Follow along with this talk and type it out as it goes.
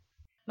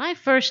My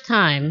first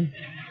time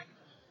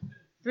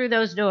through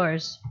those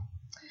doors,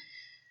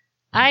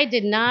 I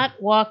did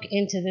not walk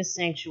into this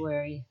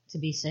sanctuary to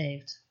be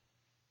saved.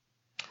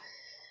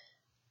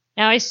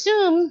 Now, I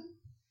assume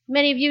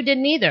many of you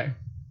didn't either.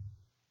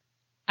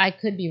 I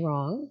could be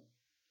wrong.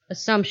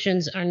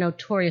 Assumptions are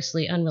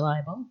notoriously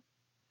unreliable.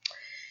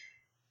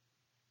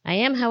 I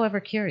am, however,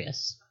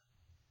 curious.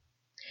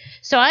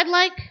 So I'd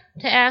like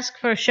to ask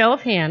for a show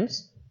of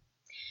hands.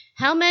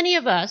 How many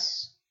of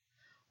us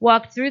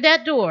walked through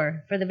that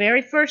door for the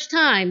very first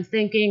time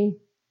thinking,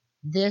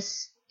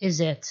 this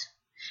is it?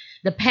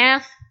 The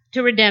path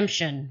to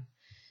redemption.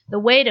 The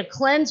way to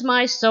cleanse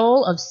my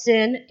soul of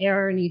sin,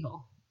 error, and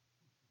evil.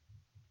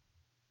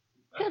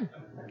 Good.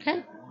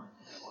 Okay.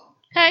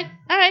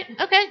 All right.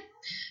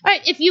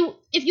 If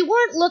you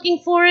weren't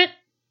looking for it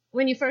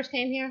when you first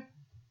came here,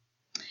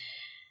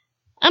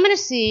 I'm going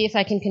to see if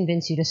I can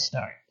convince you to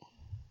start.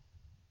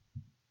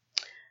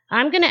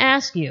 I'm going to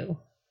ask you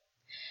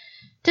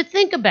to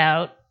think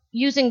about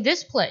using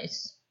this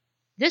place,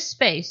 this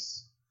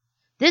space,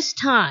 this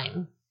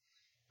time,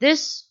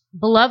 this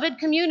beloved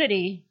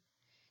community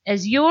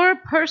as your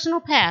personal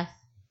path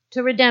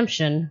to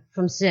redemption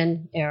from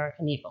sin, error,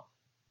 and evil.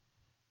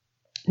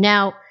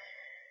 Now,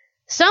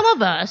 some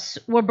of us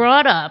were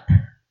brought up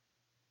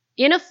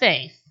in a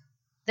faith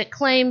that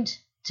claimed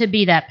to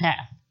be that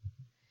path.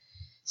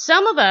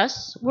 Some of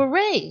us were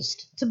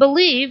raised to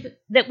believe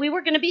that we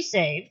were going to be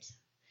saved,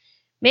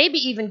 maybe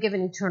even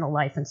given eternal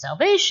life and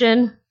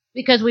salvation,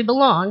 because we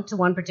belonged to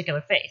one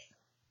particular faith.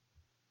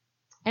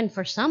 And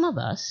for some of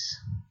us,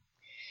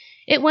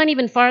 it went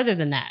even farther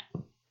than that.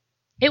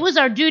 It was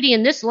our duty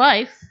in this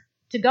life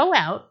to go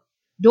out,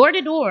 door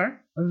to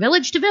door, or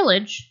village to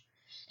village,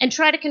 and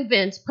try to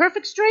convince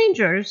perfect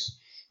strangers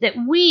that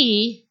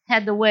we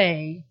had the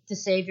way to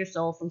save your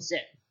soul from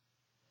sin.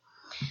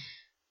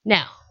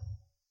 Now,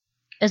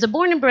 as a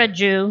born and bred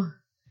Jew,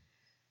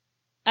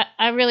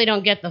 I really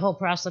don't get the whole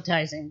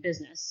proselytizing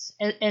business.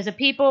 As a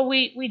people,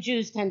 we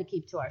Jews tend to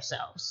keep to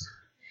ourselves.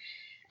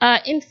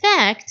 In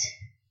fact,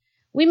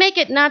 we make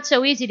it not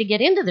so easy to get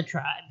into the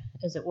tribe,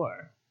 as it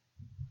were.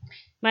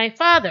 My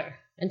father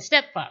and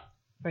stepfather,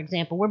 for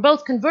example, were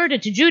both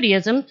converted to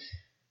Judaism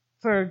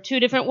for two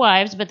different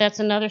wives, but that's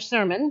another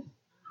sermon.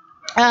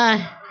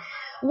 One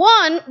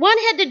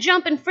had to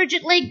jump in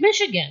Frigid Lake,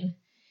 Michigan,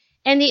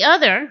 and the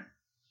other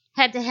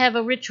had to have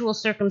a ritual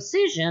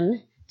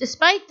circumcision,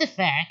 despite the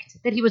fact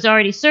that he was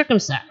already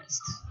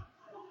circumcised.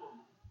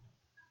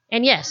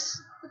 And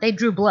yes, they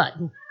drew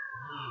blood.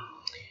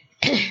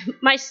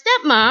 My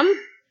stepmom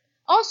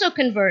also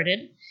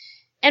converted,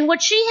 and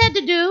what she had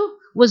to do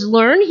was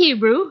learn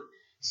Hebrew,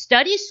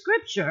 study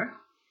scripture,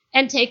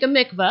 and take a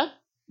mikveh,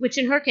 which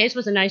in her case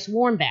was a nice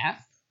warm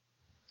bath.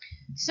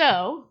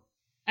 So,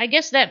 I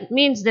guess that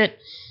means that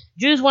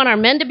Jews want our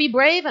men to be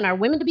brave and our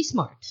women to be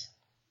smart.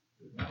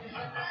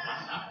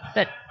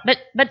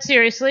 But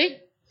seriously,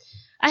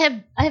 I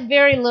have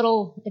very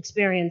little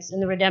experience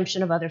in the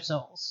redemption of other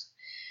souls.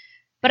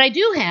 But I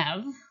do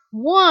have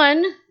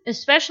one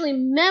especially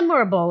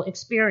memorable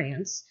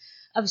experience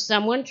of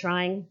someone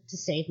trying to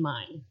save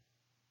mine.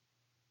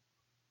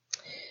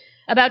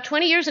 About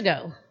 20 years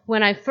ago,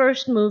 when I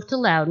first moved to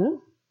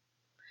Loudoun,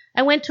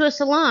 I went to a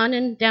salon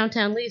in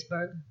downtown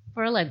Leesburg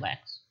for a leg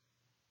wax.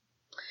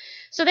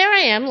 So there I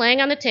am, laying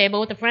on the table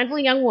with a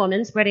friendly young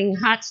woman spreading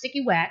hot,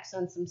 sticky wax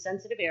on some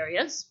sensitive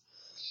areas.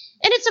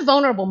 And it's a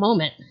vulnerable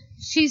moment.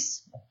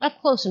 She's up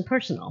close and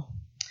personal.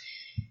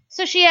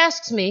 So she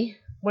asks me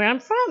where I'm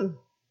from.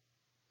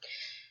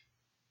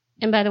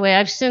 And by the way,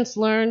 I've since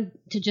learned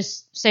to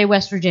just say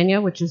West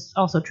Virginia, which is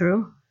also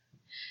true.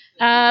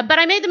 But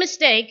I made the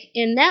mistake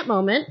in that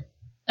moment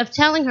of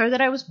telling her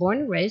that I was born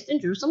and raised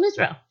in Jerusalem,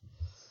 Israel.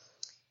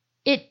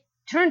 It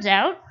turns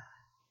out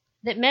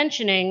that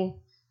mentioning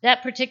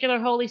that particular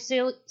holy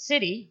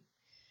city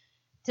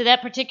to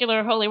that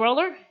particular holy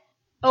roller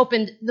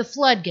opened the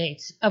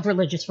floodgates of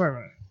religious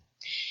fervor.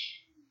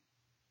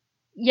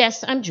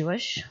 Yes, I'm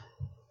Jewish.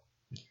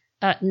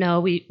 No,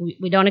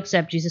 we don't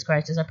accept Jesus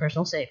Christ as our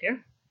personal Savior.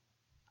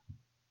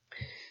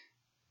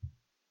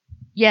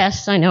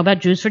 Yes, I know about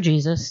Jews for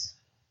Jesus.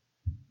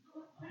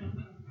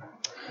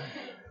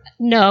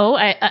 No,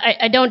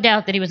 I don't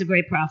doubt that he was a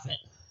great prophet.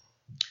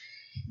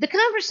 The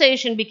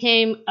conversation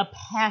became a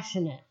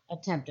passionate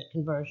attempt at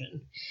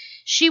conversion.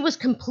 She was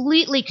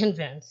completely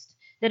convinced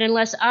that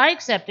unless I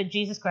accepted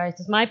Jesus Christ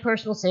as my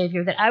personal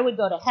Savior, that I would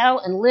go to hell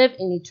and live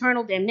in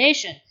eternal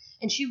damnation.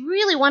 And she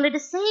really wanted to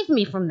save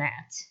me from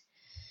that.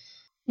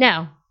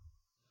 Now,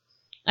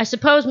 I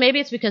suppose maybe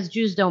it's because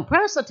Jews don't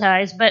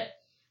proselytize, but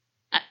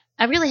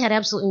I really had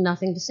absolutely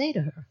nothing to say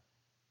to her.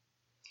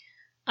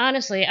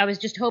 Honestly, I was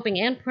just hoping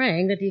and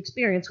praying that the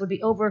experience would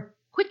be over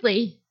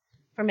quickly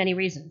for many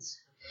reasons.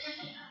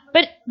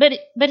 But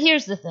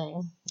here's the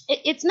thing.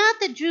 It's not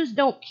that Jews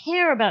don't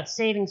care about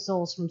saving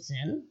souls from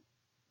sin.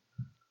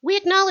 We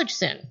acknowledge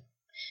sin.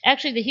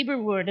 Actually, the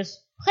Hebrew word is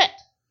chet,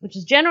 which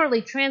is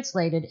generally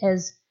translated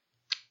as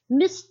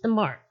miss the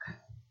mark.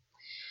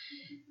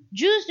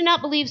 Jews do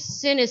not believe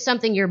sin is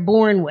something you're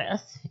born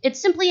with.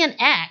 It's simply an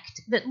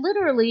act that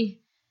literally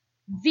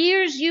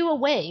veers you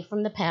away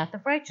from the path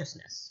of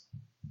righteousness.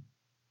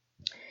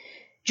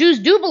 Jews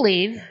do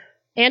believe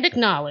and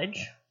acknowledge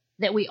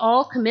that we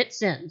all commit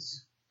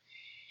sins,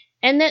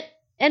 and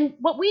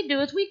what we do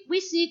is we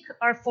seek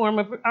our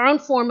own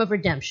form of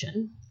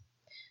redemption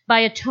by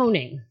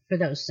atoning for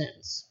those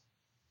sins.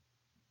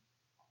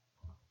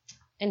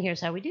 And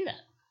here's how we do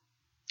that.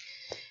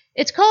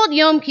 It's called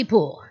Yom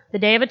Kippur, the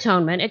Day of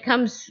Atonement. It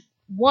comes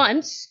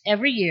once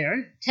every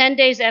year, 10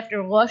 days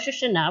after Rosh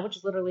Hashanah, which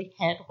is literally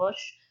Het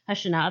Rosh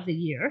Hashanah of the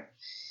year.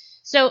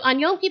 So on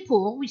Yom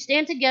Kippur, we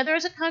stand together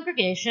as a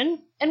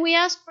congregation and we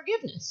ask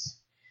forgiveness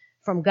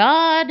from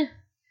God,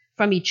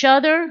 from each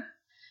other,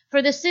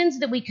 for the sins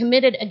that we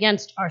committed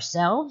against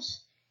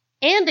ourselves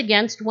and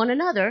against one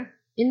another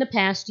in the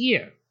past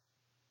year.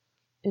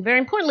 And very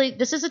importantly,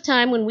 this is a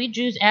time when we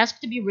Jews ask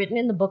to be written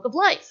in the book of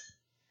life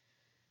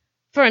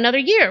for another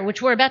year,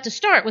 which we're about to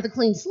start with a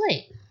clean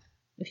slate,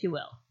 if you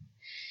will.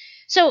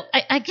 So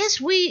I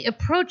guess we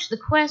approach the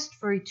quest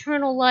for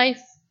eternal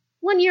life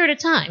 1 year at a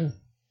time.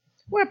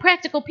 We're a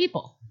practical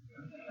people.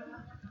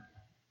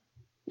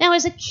 Now,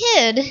 as a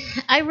kid,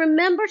 I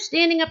remember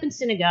standing up in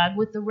synagogue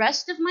with the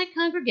rest of my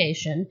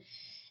congregation,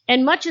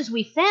 and much as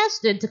we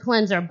fasted to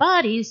cleanse our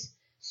bodies,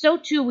 so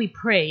too we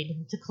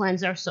prayed to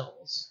cleanse our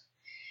souls.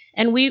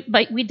 And we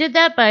did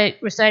that by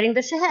reciting the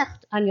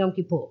Shehecht on Yom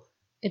Kippur.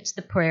 It's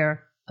the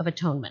prayer of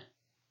atonement.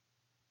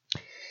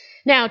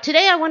 Now,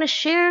 today I want to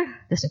share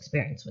this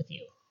experience with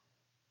you.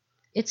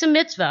 It's a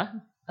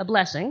mitzvah, a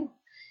blessing,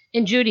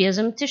 in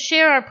Judaism to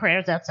share our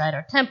prayers outside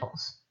our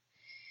temples.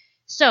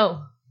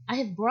 So, I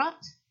have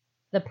brought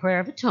the prayer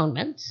of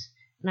atonement,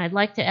 and I'd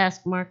like to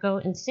ask Marco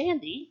and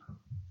Sandy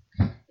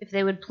if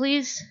they would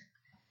please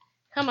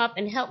come up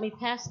and help me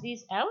pass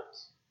these out.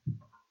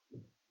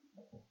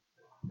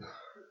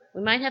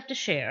 We might have to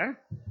share.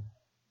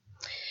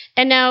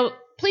 And now,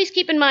 please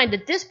keep in mind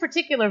that this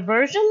particular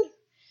version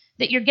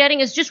that you're getting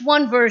is just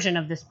one version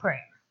of this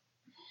prayer.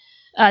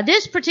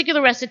 This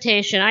particular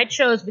recitation I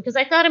chose because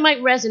I thought it might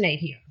resonate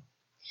here.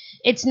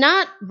 It's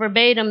not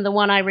verbatim the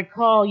one I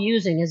recall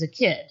using as a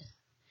kid.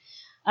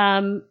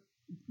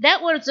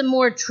 That was a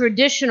more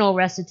traditional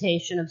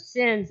recitation of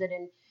sins that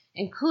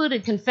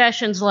included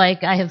confessions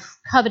like, I have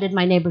coveted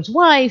my neighbor's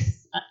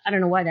wife. I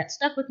don't know why that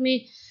stuck with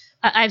me.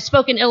 I've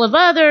spoken ill of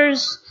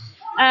others.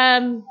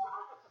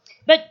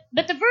 But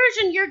the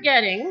version you're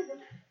getting,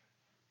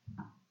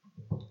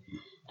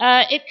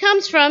 it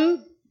comes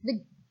from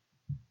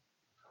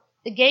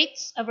the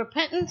Gates of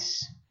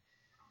Repentance,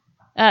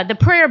 the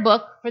prayer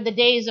book for the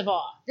Days of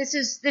Awe. This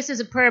is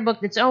a prayer book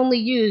that's only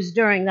used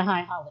during the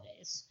high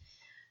holidays.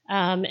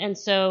 And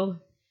so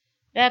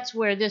that's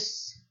where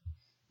this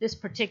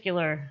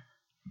particular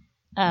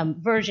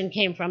version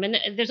came from. And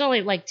there's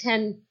only like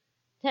 10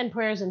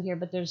 prayers in here,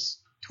 but there's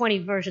 20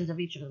 versions of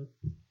each of them.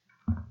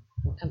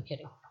 I'm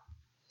kidding.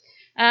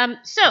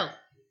 So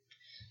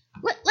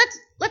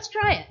let's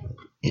try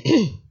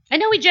it. I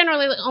know we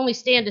generally only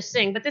stand to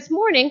sing, but this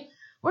morning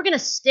we're going to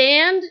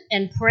stand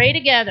and pray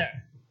together.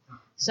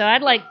 So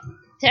I'd like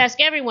to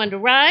ask everyone to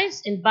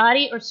rise in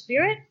body or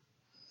spirit.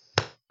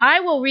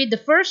 I will read the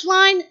first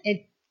line, and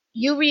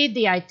you read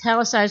the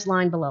italicized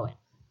line below it.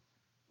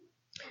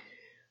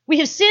 We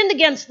have sinned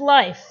against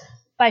life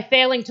by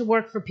failing to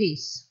work for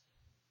peace.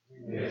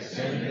 We have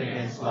sinned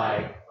against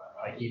life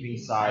by keeping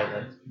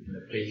silent in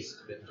the face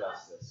of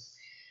injustice.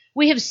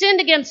 We have sinned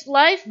against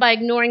life by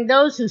ignoring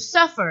those who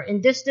suffer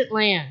in distant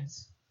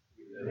lands.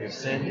 We have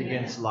sinned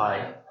against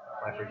life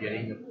by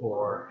forgetting the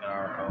poor in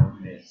our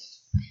own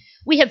midst.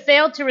 We have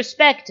failed to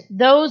respect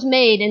those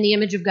made in the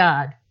image of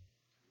God.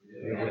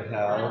 We have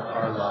withheld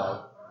our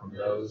love from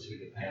those who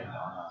depend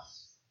on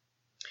us.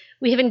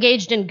 We have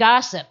engaged in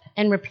gossip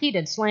and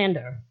repeated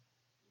slander.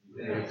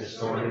 We have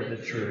distorted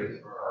the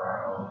truth for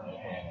our own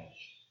advantage.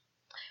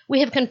 We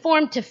have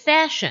conformed to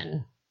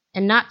fashion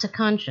and not to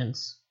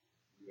conscience.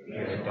 We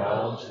have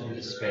indulged in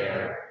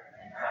despair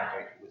and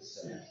trafficked with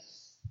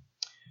sins.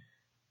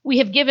 We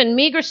have given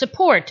meager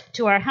support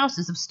to our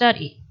houses of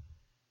study.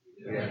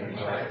 We have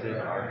neglected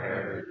our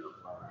heritage of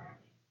learning.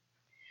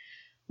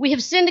 We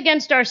have sinned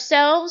against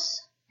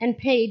ourselves and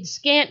paid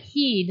scant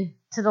heed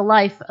to the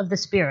life of the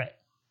Spirit.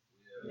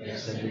 We have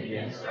sinned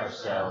against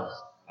ourselves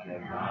and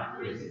have not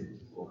risen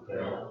to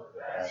fulfill the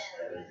best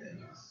that is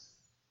in us.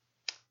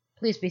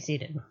 Please be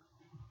seated.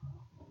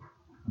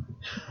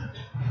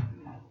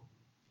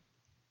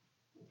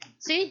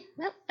 See,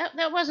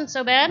 that wasn't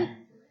so bad.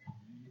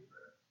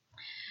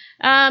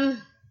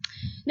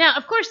 Now,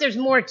 of course, there's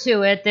more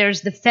to it.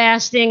 There's the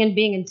fasting and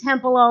being in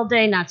temple all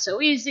day, not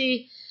so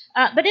easy.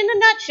 But in a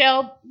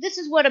nutshell, this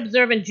is what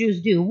observant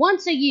Jews do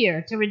once a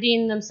year to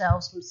redeem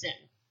themselves from sin.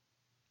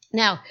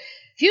 Now,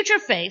 future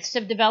faiths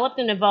have developed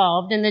and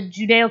evolved in the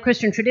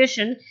Judeo-Christian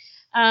tradition,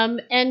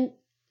 and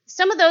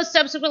some of those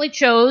subsequently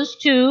chose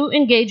to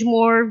engage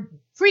more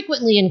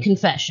frequently in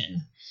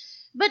confession.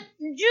 But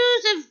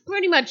Jews have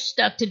pretty much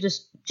stuck to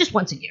just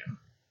once a year.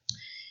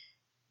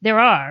 There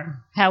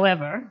are,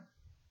 however,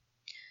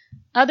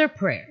 other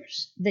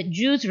prayers that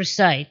Jews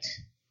recite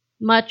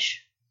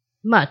much,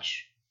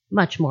 much,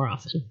 much more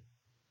often.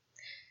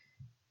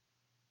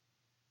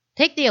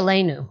 Take the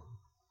Aleinu.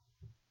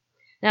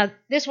 Now,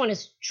 this one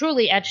is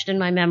truly etched in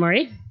my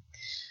memory.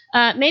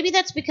 Maybe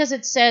that's because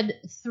it's said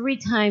 3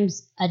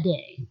 times a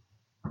day.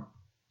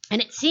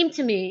 And it seemed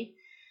to me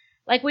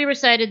like we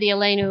recited the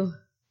Aleinu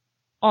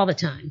all the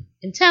time.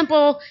 In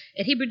temple,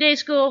 at Hebrew day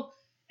school,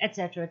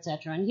 etc.,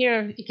 etc. And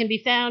here it can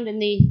be found in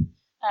the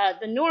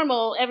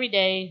normal,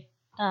 everyday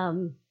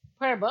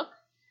prayer book,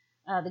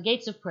 The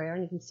Gates of Prayer.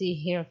 And you can see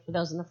here, for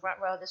those in the front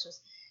row, this was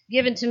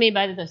given to me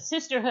by the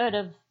Sisterhood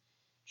of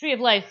Tree of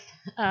Life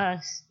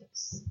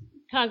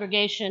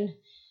congregation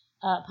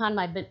upon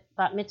my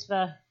bat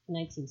mitzvah in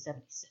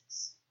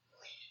 1976.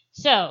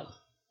 So,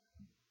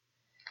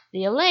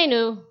 the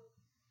Aleinu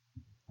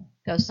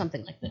goes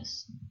something like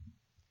this.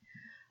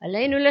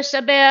 Aleinu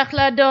lesabech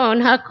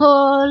ladon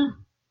hakol.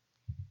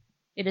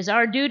 It is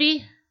our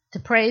duty to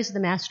praise the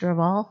Master of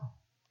all.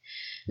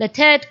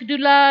 Letet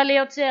gdula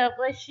leotzer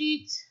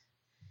breshit.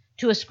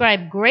 To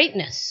ascribe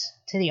greatness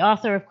to the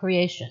author of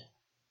creation.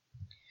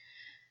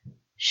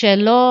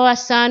 Shelo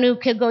asanu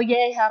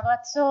kegoyei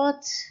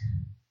haratzot.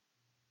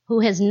 Who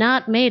has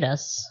not made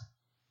us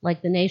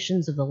like the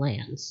nations of the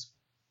lands.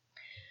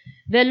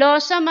 Velo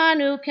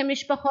samanu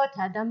kemishpachot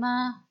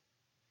hadama.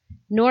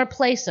 Nor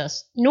placed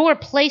us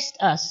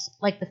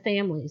like the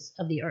families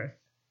of the earth.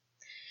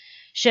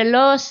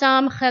 Shelo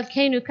sam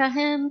chelkenu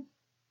kahem.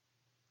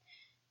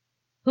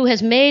 Who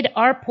has not made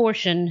our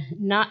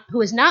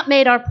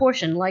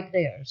portion like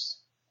theirs.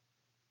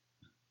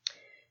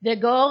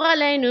 Vegor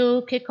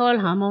aleinu kekol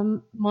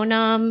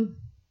hamonam.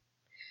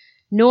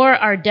 Nor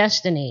our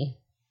destiny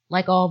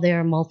like all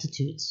their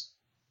multitudes.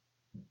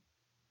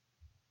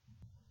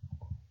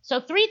 So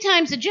 3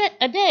 times a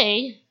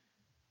day,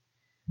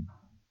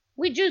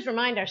 we Jews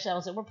remind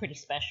ourselves that we're pretty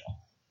special.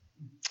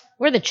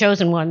 We're the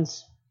chosen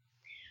ones.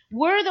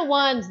 We're the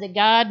ones that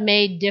God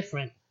made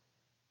different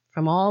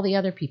from all the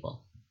other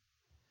people.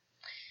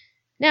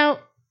 Now,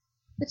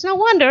 it's no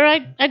wonder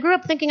I grew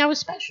up thinking I was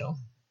special.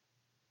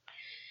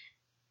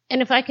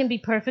 And if I can be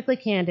perfectly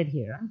candid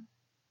here,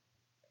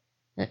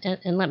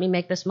 and let me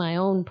make this my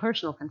own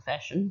personal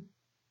confession,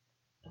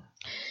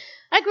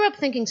 I grew up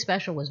thinking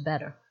special was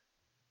better.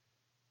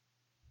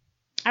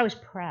 I was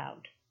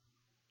proud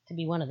to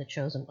be one of the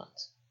chosen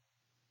ones.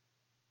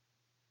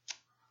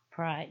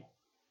 Pride.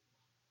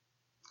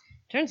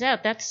 Turns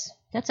out that's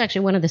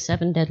actually one of the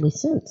 7 deadly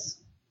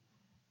sins,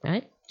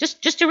 right?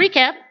 Just to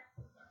recap: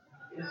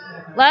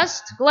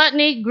 lust,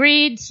 gluttony,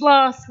 greed,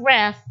 sloth,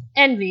 wrath,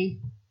 envy,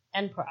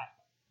 and pride.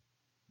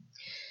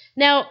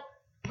 Now,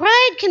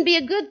 pride can be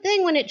a good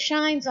thing when it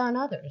shines on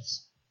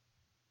others.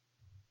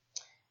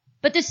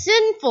 But the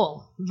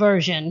sinful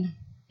version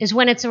is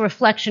when it's a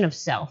reflection of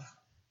self.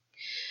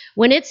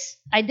 When it's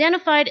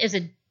identified as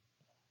a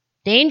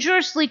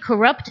dangerously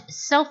corrupt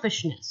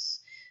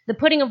selfishness, the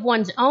putting of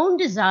one's own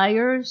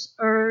desires,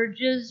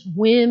 urges,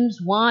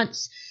 whims,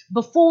 wants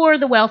before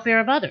the welfare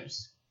of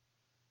others.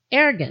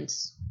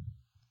 Arrogance,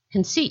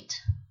 conceit,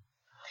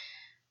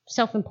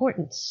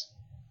 self-importance.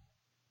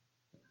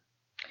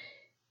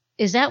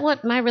 Is that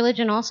what my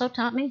religion also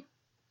taught me?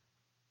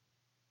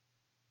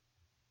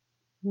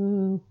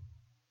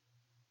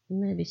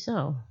 Maybe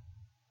so.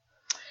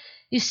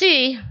 You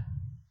see,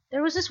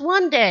 there was this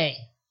one day.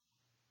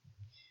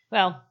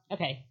 Well,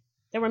 okay,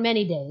 there were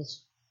many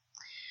days.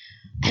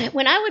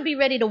 When I would be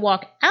ready to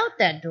walk out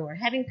that door,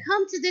 having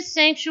come to this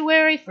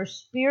sanctuary for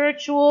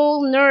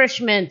spiritual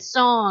nourishment,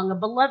 song, a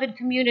beloved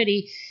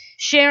community,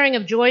 sharing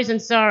of joys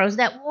and sorrows,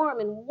 that warm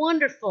and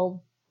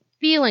wonderful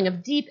feeling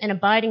of deep and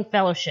abiding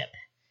fellowship.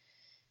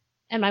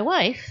 And my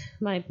wife,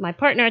 my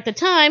partner at the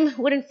time,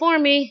 would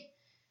inform me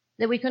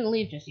that we couldn't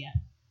leave just yet.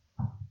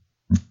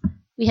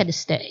 We had to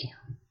stay.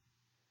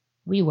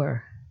 We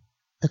were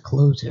the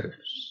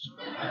closers.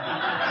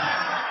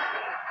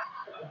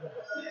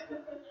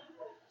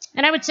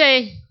 And I would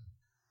say,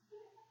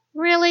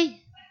 really?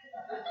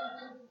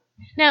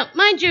 Now,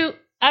 mind you,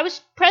 I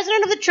was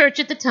president of the church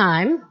at the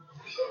time.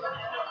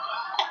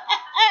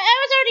 I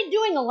was already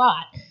doing a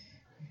lot.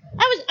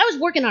 I was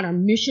working on our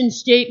mission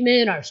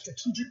statement, our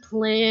strategic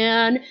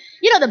plan,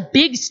 the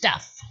big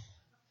stuff.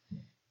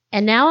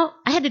 And now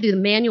I had to do the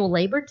manual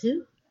labor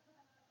too.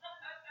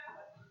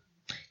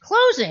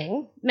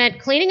 Closing meant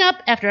cleaning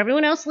up after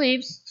everyone else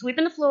leaves,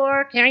 sweeping the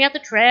floor, carrying out the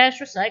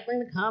trash,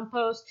 recycling the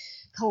compost,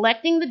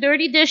 collecting the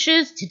dirty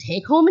dishes to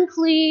take home and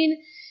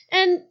clean,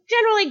 and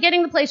generally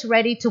getting the place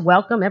ready to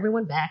welcome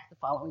everyone back the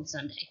following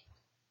Sunday.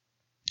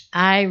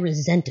 I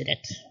resented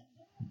it.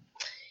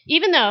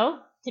 Even though,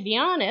 to be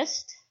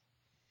honest,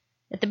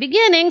 at the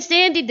beginning,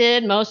 Sandy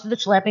did most of the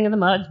schlepping of the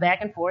mugs back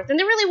and forth, and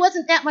there really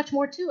wasn't that much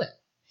more to it.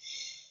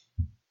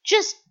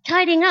 Just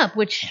tidying up,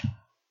 which,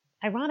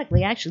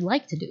 ironically, I actually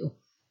like to do.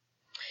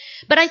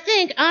 But I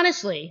think,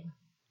 honestly,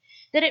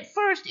 that at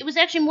first it was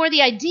actually more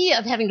the idea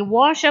of having to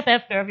wash up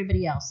after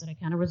everybody else that I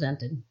kind of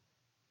resented.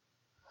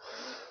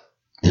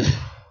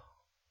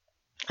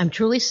 I'm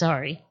truly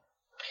sorry,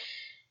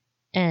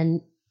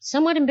 and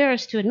somewhat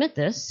embarrassed to admit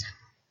this,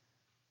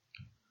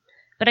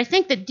 but I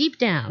think that deep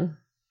down,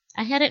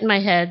 I had it in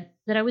my head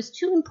that I was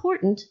too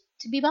important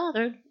to be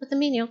bothered with the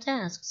menial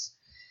tasks.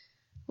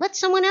 let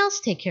someone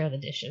else take care of the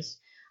dishes.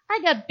 I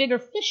got bigger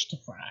fish to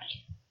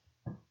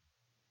fry.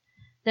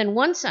 Then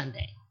one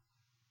Sunday,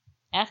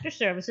 after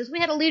services, we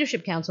had a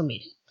leadership council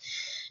meeting.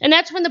 And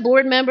that's when the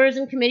board members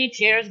and committee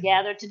chairs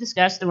gathered to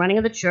discuss the running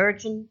of the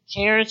church, and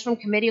chairs from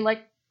committees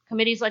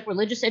like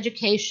religious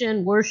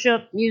education,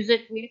 worship,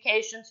 music,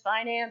 communications,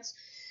 finance,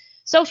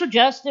 social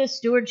justice,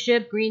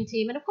 stewardship, green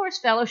team, and of course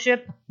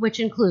fellowship, which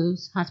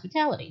includes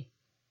hospitality.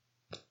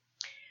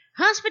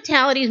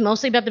 Hospitality is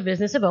mostly about the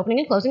business of opening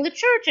and closing the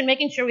church and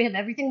making sure we have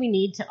everything we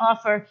need to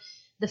offer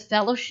the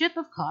fellowship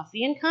of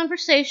coffee and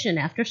conversation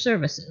after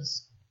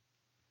services.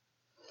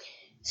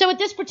 So at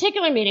this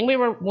particular meeting, we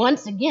were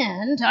once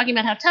again talking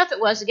about how tough it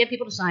was to get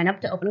people to sign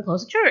up to open and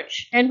close a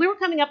church. And we were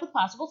coming up with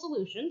possible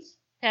solutions,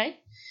 okay?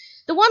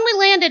 The one we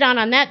landed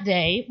on that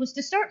day was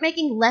to start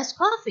making less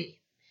coffee.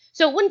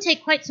 So it wouldn't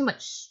take quite so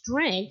much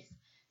strength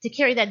to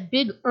carry that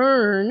big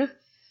urn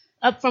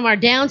up from our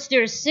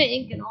downstairs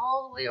sink and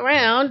all the way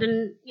around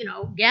and,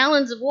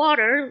 gallons of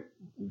water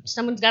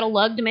someone's got to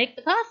lug to make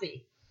the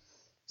coffee.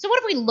 So what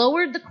if we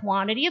lowered the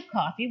quantity of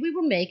coffee we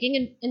were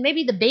making and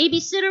maybe the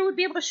babysitter would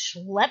be able to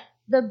schlep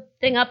the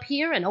thing up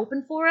here and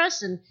open for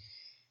us? And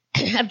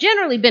I've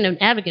generally been an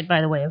advocate,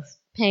 by the way, of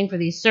paying for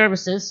these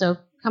services, so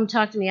come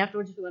talk to me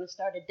afterwards if you want to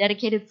start a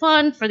dedicated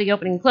fund for the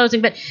opening and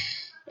closing. But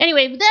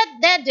anyway,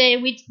 that day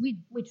we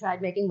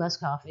tried making less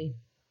coffee.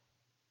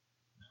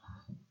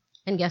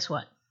 And guess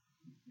what?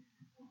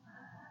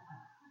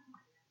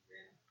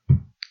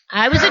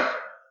 I was at...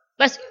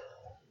 Bless you.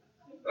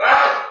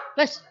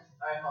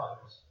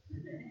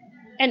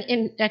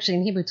 And actually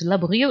in Hebrew it's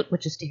laboriut,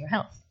 which is to your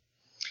health.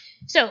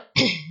 So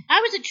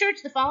I was at church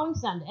the following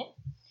Sunday,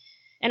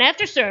 and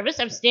after service,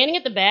 I'm standing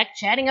at the back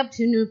chatting up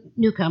two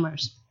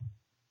newcomers.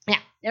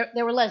 Yeah,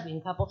 they were a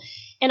lesbian couple,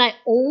 and I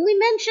only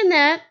mentioned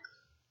that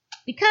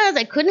because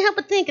I couldn't help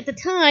but think at the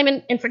time,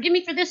 and forgive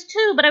me for this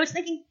too, but I was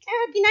thinking,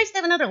 it'd be nice to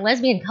have another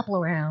lesbian couple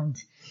around.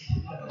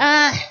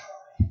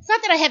 It's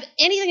not that I have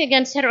anything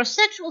against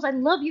heterosexuals. I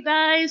love you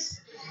guys.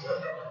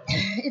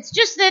 It's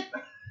just that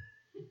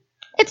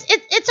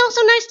it's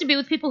also nice to be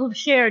with people who've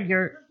shared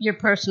your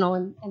personal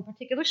and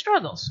particular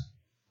struggles.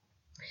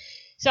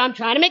 So I'm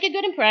trying to make a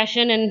good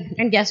impression,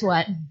 and guess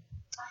what?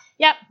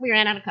 Yep, we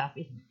ran out of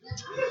coffee.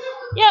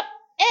 Yep,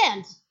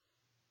 and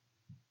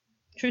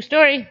true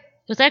story,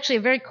 it was actually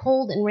a very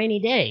cold and rainy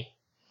day.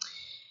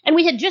 And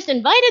we had just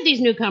invited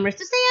these newcomers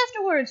to stay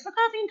afterwards for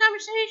coffee and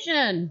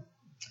conversation.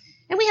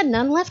 And we had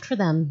none left for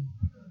them.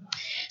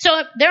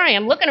 So there I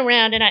am looking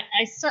around, and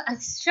I saw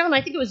Sheldon,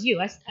 I think it was you.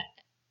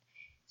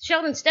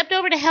 Sheldon stepped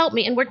over to help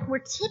me, and we're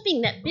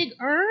tipping that big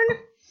urn,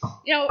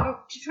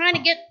 trying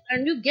to get our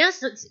new guests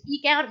to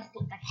eke out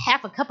like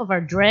half a cup of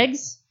our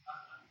dregs.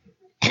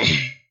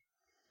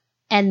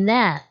 And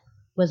that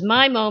was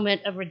my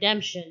moment of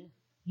redemption,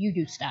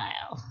 you-do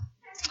style.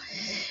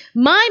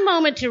 My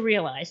moment to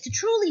realize, to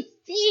truly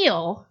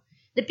feel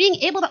that being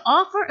able to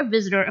offer a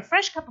visitor a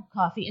fresh cup of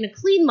coffee in a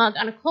clean mug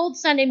on a cold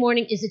Sunday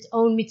morning is its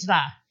own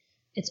mitzvah,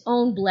 its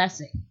own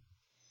blessing.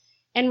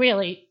 And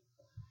really,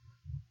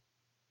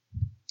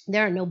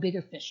 there are no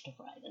bigger fish to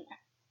fry than that.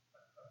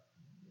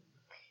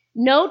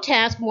 No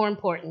task more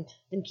important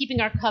than keeping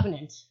our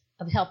covenant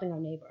of helping our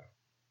neighbor.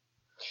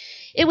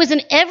 It was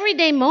an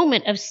everyday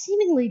moment of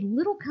seemingly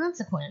little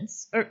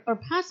consequence, or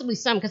possibly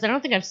some, because I don't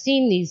think I've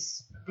seen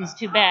these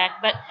two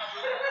back, but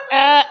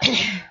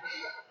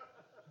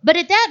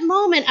at that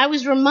moment, I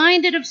was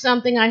reminded of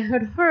something I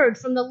had heard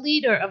from the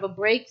leader of a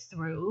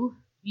breakthrough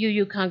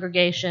UU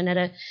congregation at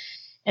a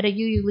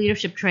UU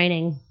leadership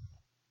training.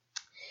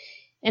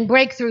 And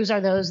breakthroughs are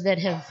those that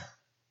have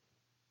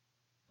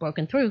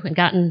broken through and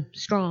gotten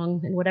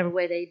strong in whatever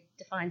way they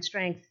define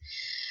strength.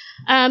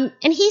 And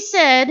he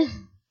said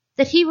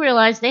that he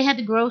realized they had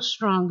to grow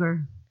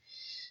stronger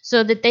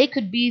so that they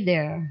could be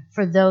there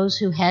for those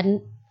who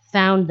hadn't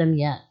found them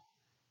yet.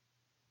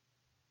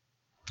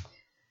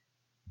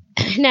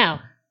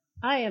 Now,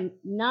 I am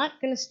not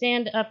going to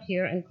stand up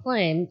here and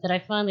claim that I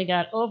finally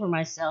got over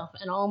myself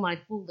and all my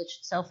foolish,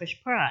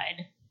 selfish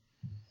pride.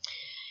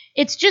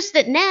 It's just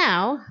that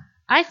now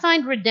I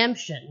find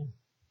redemption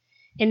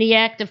in the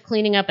act of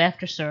cleaning up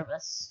after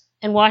service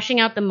and washing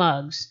out the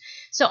mugs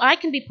so I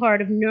can be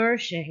part of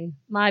nourishing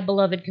my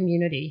beloved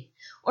community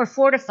or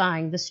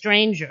fortifying the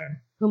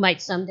stranger who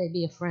might someday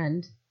be a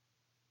friend.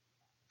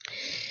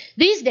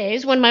 These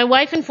days, when my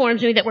wife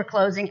informs me that we're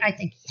closing, I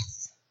think,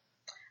 yes,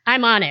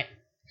 I'm on it.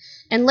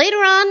 And later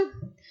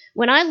on,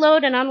 when I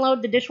load and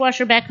unload the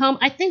dishwasher back home,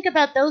 I think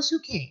about those who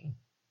came,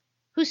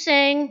 who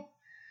sang,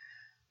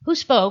 who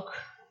spoke,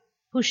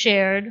 who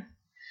shared,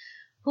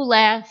 who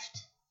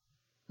laughed,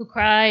 who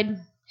cried,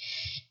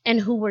 and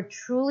who were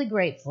truly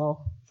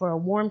grateful for a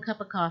warm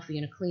cup of coffee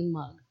and a clean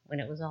mug when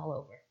it was all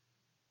over.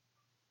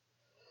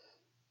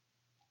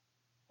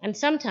 And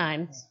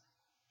sometimes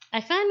I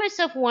find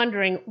myself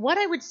wondering what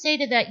I would say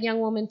to that young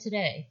woman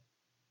today,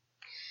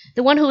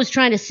 the one who was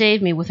trying to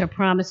save me with her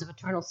promise of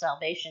eternal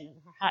salvation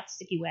and her hot,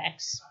 sticky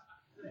wax.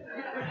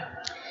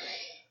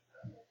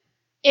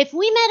 If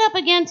we met up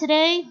again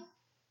today,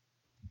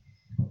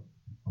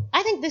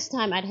 I think this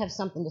time I'd have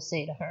something to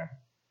say to her.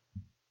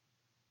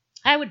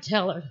 I would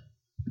tell her,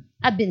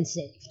 I've been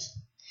saved.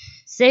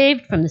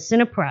 Saved from the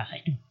sin of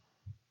pride.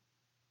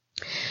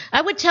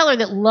 I would tell her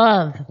that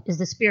love is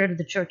the spirit of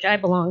the church I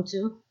belong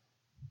to.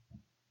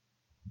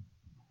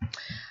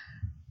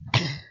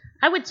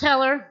 I would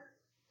tell her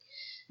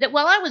that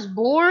while I was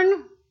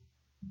born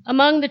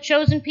among the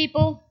chosen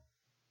people,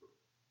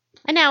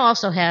 I now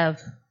also have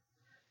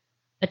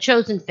a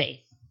chosen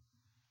faith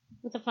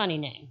with a funny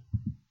name.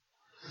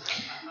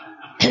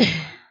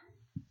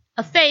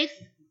 A faith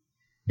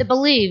that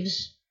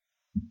believes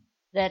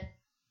that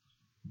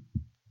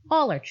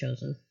all are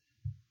chosen.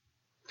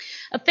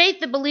 A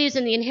faith that believes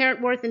in the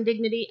inherent worth and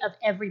dignity of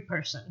every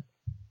person.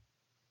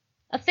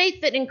 A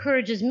faith that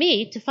encourages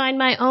me to find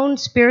my own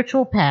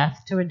spiritual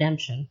path to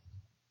redemption.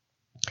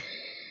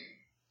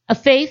 A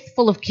faith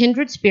full of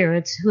kindred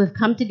spirits who have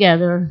come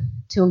together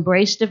to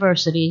embrace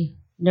diversity,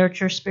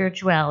 nurture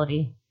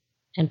spirituality,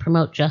 and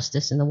promote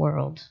justice in the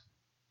world.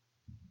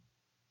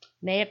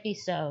 May it be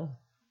so,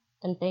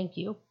 and thank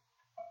you.